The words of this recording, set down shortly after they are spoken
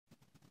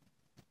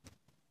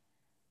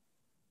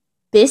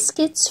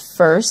Biscuit's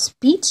First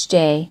Beach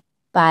Day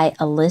by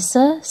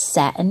Alyssa,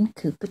 Satin,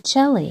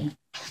 Capucilli.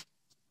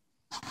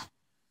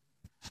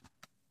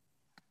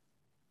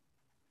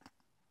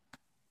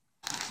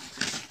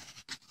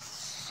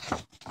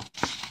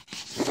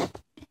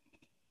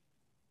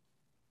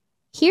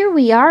 Here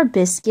we are,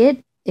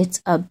 Biscuit.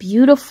 It's a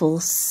beautiful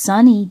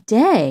sunny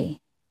day.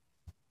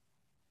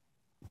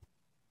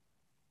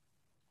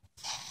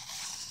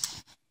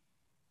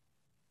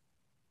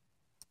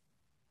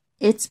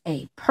 It's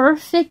a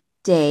perfect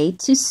day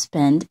to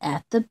spend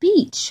at the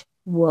beach.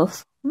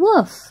 Woof,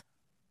 woof.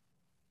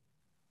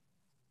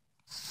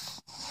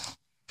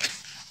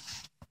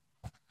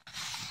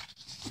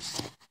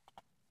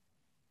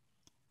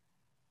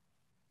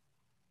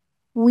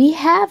 We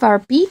have our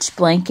beach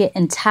blanket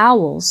and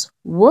towels.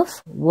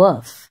 Woof,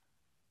 woof.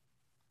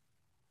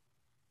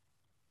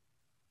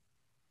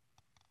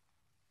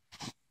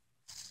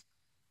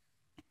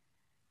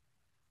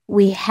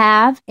 We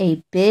have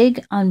a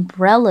big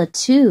umbrella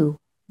too.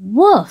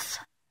 Woof!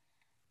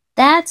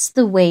 That's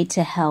the way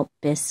to help,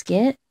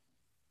 Biscuit.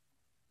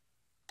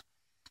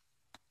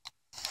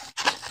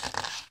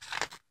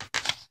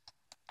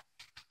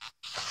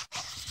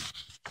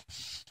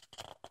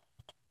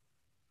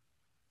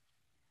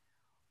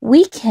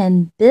 We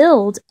can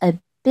build a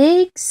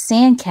big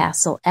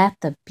sandcastle at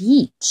the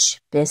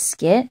beach,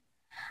 Biscuit.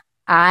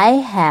 I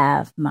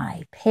have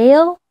my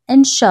pail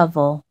and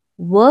shovel.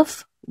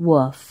 Woof,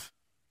 woof.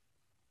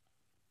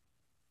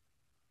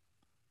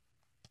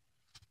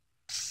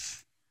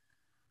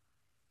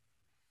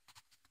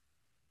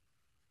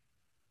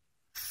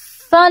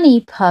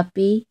 Funny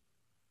puppy,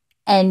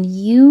 and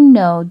you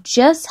know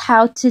just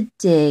how to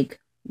dig.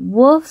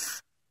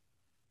 Woof.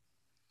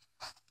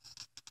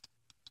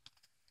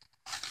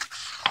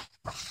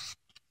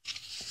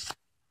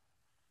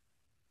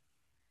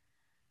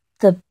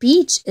 The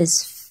beach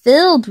is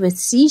filled with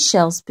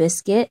seashells,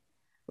 Biscuit.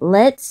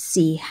 Let's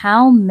see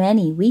how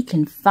many we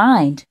can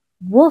find.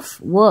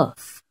 Woof,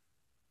 woof.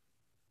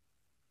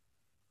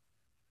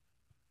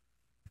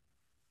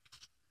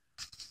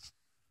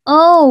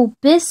 Oh,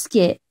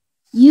 Biscuit,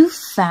 you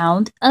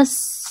found a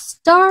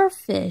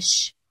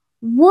starfish.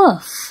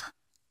 Woof.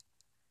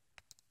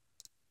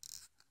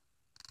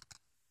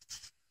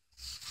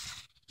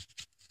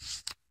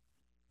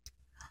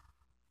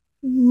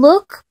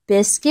 Look,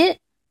 Biscuit,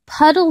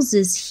 Puddles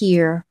is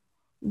here.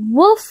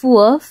 Woof,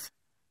 woof.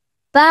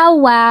 Bow,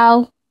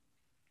 wow.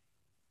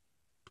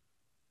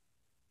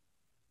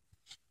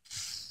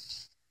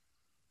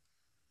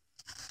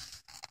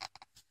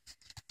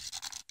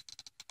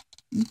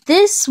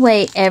 This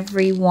way,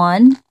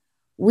 everyone.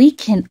 We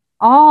can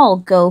all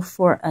go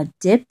for a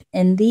dip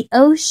in the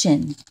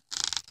ocean.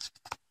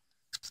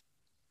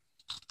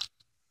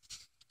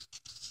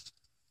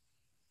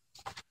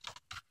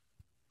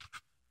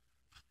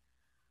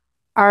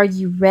 Are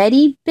you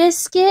ready,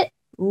 Biscuit?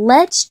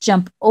 Let's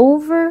jump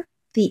over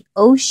the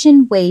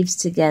ocean waves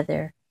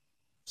together.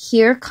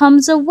 Here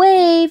comes a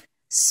wave.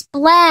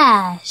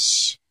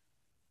 Splash!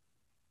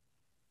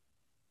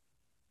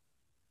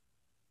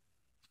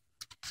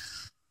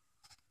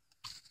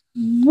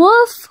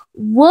 Woof,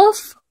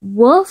 woof,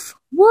 woof,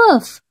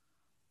 woof.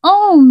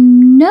 Oh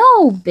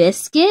no,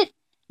 Biscuit,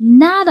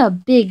 not a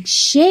big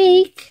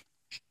shake.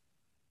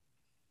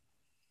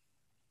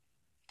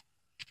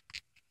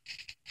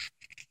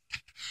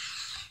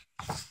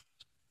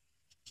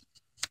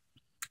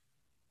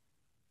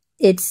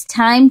 It's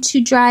time to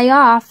dry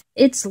off.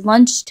 It's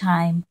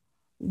lunchtime.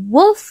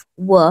 Woof,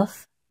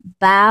 woof,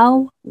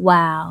 bow,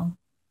 wow.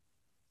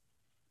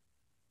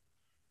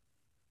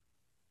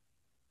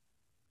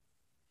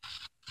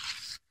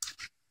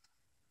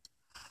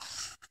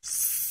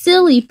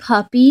 Silly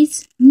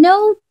puppies,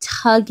 no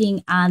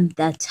tugging on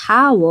the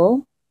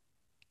towel.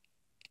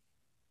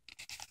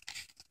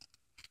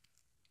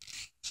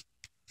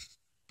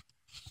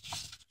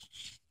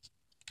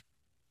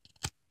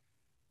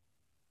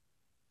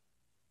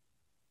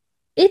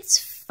 It's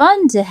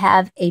fun to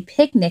have a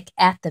picnic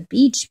at the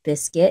beach,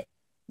 Biscuit.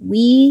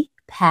 We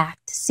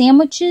packed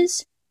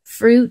sandwiches,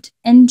 fruit,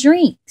 and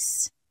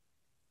drinks.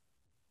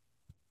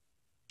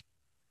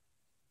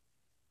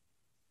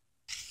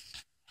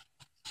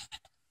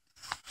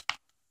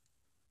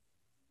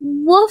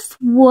 Woof,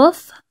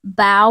 woof,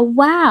 bow,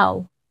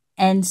 wow,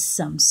 and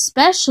some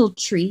special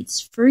treats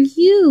for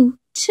you,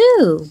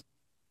 too.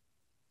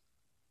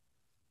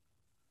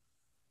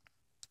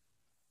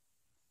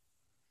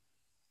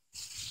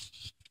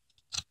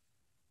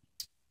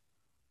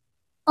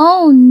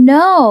 Oh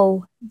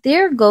no,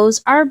 there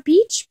goes our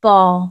beach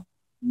ball.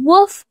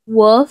 Woof,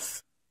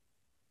 woof.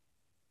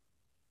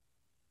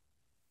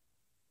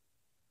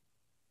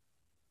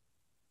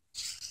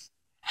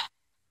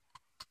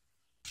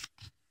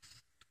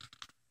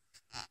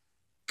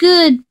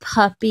 Good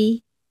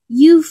puppy,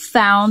 you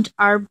found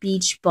our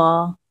beach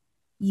ball.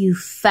 You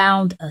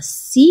found a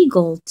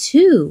seagull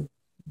too.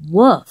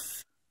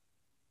 Woof.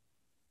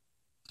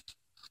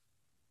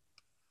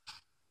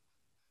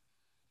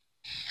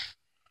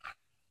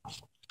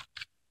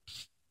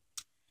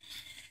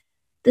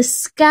 The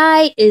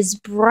sky is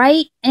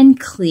bright and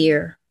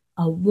clear.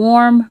 A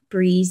warm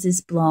breeze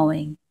is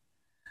blowing.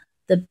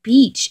 The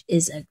beach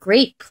is a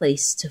great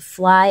place to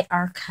fly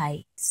our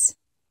kites.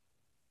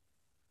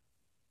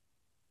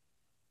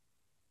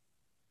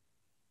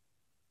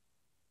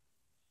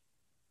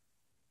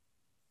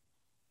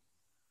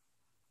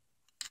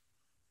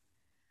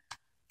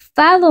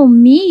 Follow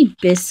me,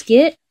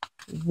 Biscuit.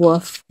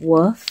 Woof,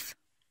 woof.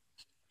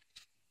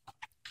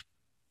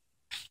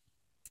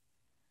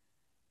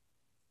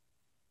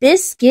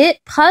 Biscuit,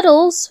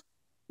 Puddles,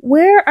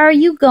 where are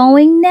you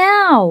going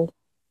now?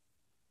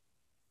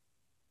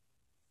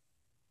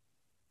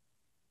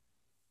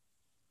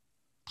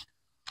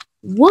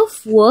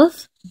 Woof,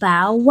 woof,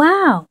 bow,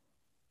 wow.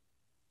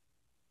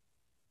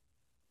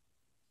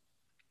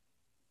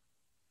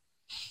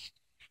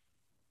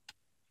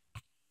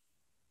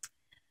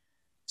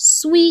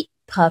 Sweet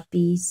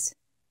puppies,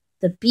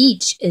 the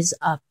beach is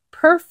a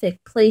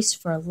perfect place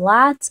for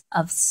lots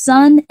of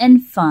sun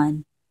and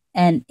fun,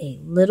 and a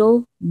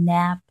little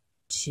nap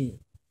too.